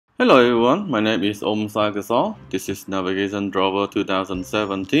Hello everyone, my name is Oum Saokosal. This is Navigation Drawer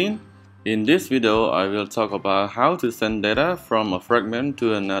 2017. In this video, I will talk about how to send data from a fragment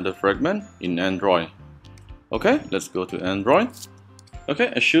to another fragment in Android. Okay, let's go to Android.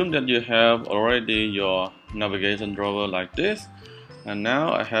 Okay, assume that you have already your navigation drawer like this. And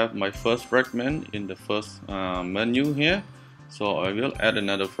now I have my first fragment in the first menu here. So I will add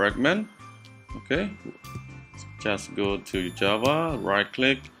another fragment. Okay, just go to Java, right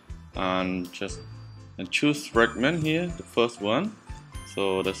click, and choose fragment here, the first one.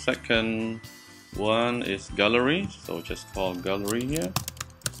 So the second one is gallery, so just call gallery here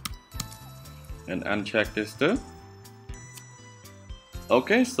and uncheck this too.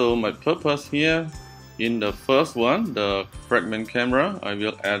 Okay, so my purpose here, in the first one, the fragment camera, I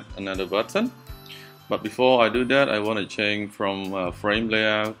will add another button. But before I do that, I want to change from frame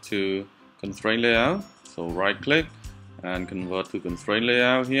layout to constraint layout. So right click and convert to constraint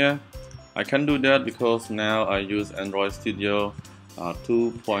layout here. I can do that because now I use Android Studio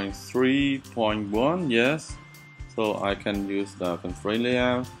 2.3.1, yes, so I can use the constraint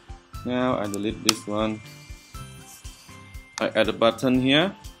layout. Now I delete this one. I add a button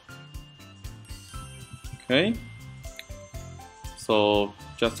here. Okay, so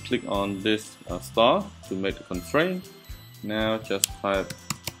just click on this star to make the constraint. Now just type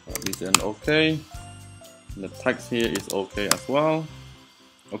this and OK. The text here is OK as well.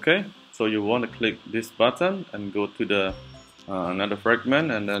 Okay, so you want to click this button and go to the another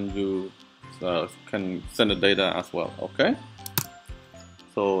fragment, and then you can send the data as well. Okay,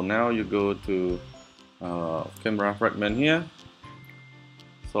 so now you go to camera fragment here.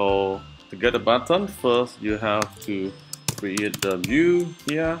 So to get a button, first you have to create the view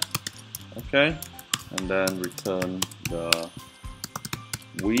here. Okay, and then return the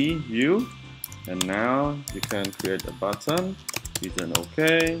view. And now you can create a button, return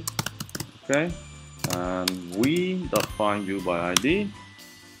OK, okay, and we.find view by ID,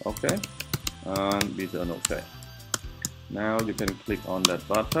 okay, and return OK. Now you can click on that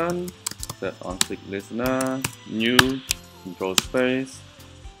button, set on click listener, new, control space.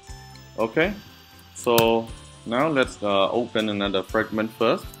 Okay, so now let's open another fragment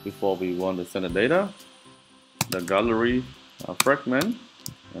first before we want to send the data. The gallery fragment.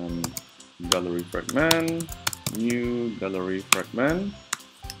 Gallery fragment, new gallery fragment.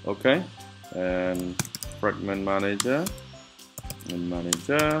 Okay, and fragment manager, and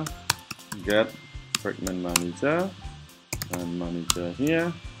manager, get fragment manager, and manager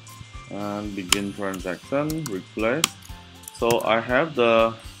here, and begin transaction, replace. So I have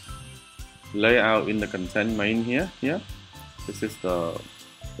the layout in the content main here. This is the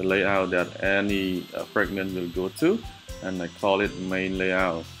layout that any fragment will go to, and I call it main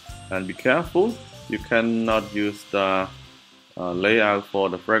layout. And be careful, you cannot use the layout for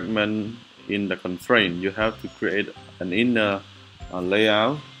the fragment in the constraint. You have to create an inner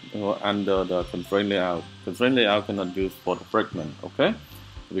layout under the constraint layout. Constraint layout cannot use for the fragment. Okay,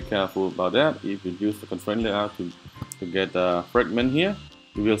 be careful about that. If you use the constraint layout to get the fragment here,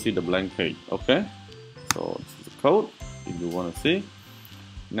 you will see the blank page. Okay, so this is the code if you want to see.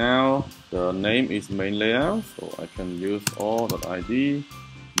 Now the name is main layout, so I can use all.id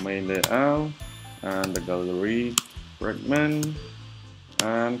main layout and the gallery fragment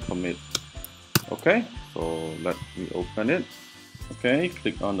and commit. Okay, so let me open it. Okay,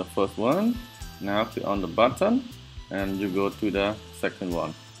 click on the first one. Now click on the button and you go to the second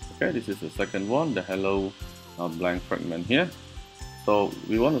one. Okay, this is the second one, the hello blank fragment here. So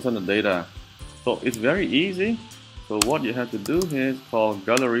we want to send the data. So it's very easy. So what you have to do here is call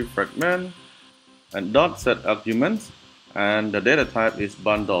gallery fragment and .setArguments. And the data type is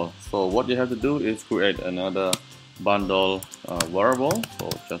bundle. So what you have to do is create another bundle variable. So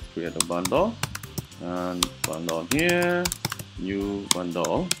just create a bundle and bundle here, new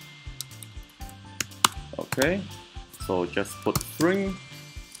bundle. Okay, so just put string.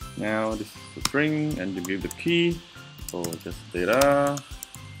 Now this is the string, and you give the key. So just data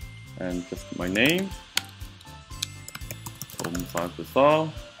and just my name, Oum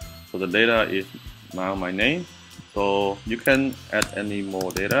Saokosal. So the data is now my name. So you can add any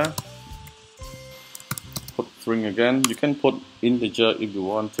more data. Put string again. You can put integer if you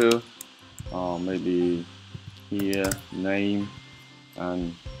want to. Maybe here name,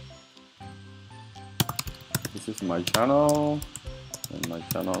 and this is my channel, and my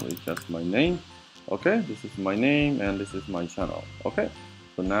channel is just my name. Okay, this is my name and this is my channel. Okay,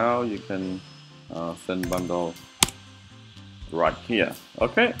 so now you can send bundle right here.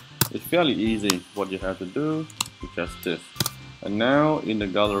 Okay, it's fairly easy. What you have to do is just this. And now in the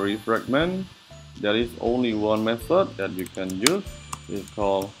gallery fragment, there is only one method that you can use. It's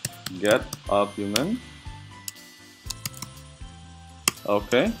called getArguments.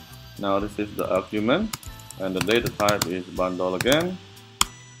 Okay, now this is the argument, and the data type is bundle again.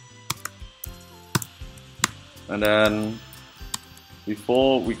 And then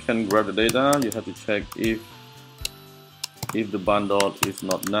before we can grab the data, you have to check if the bundle is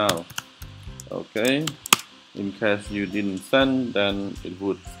not null. Okay, in case you didn't send, then it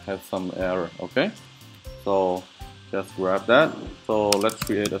would have some error. Okay, so just grab that. So let's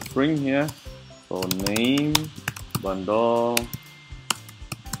create a string here. So name bundle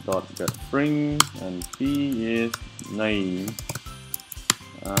dot get string, and key is name,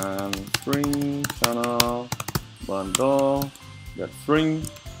 and string channel bundle get string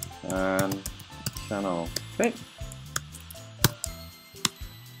and channel. Okay,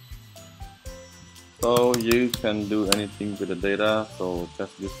 so you can do anything with the data, so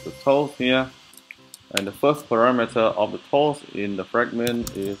just use the tools here. And the first parameter of the tools in the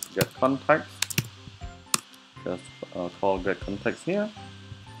fragment is getContext. Just call getContext here.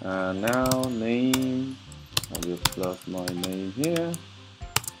 And now name, I will plus my name here,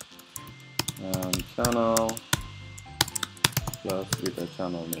 and channel plus with a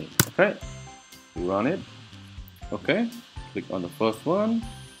channel name. Okay, run it. Okay, click on the first one,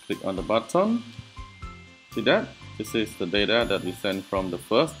 click on the button. See that? This is the data that we sent from the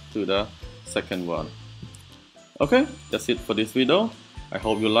first to the second one. Okay, that's it for this video. I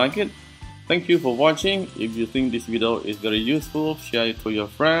hope you like it. Thank you for watching. If you think this video is very useful, share it to your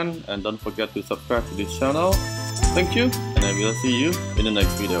friend, and don't forget to subscribe to this channel. Thank you, and I will see you in the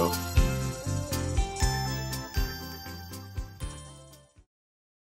next video.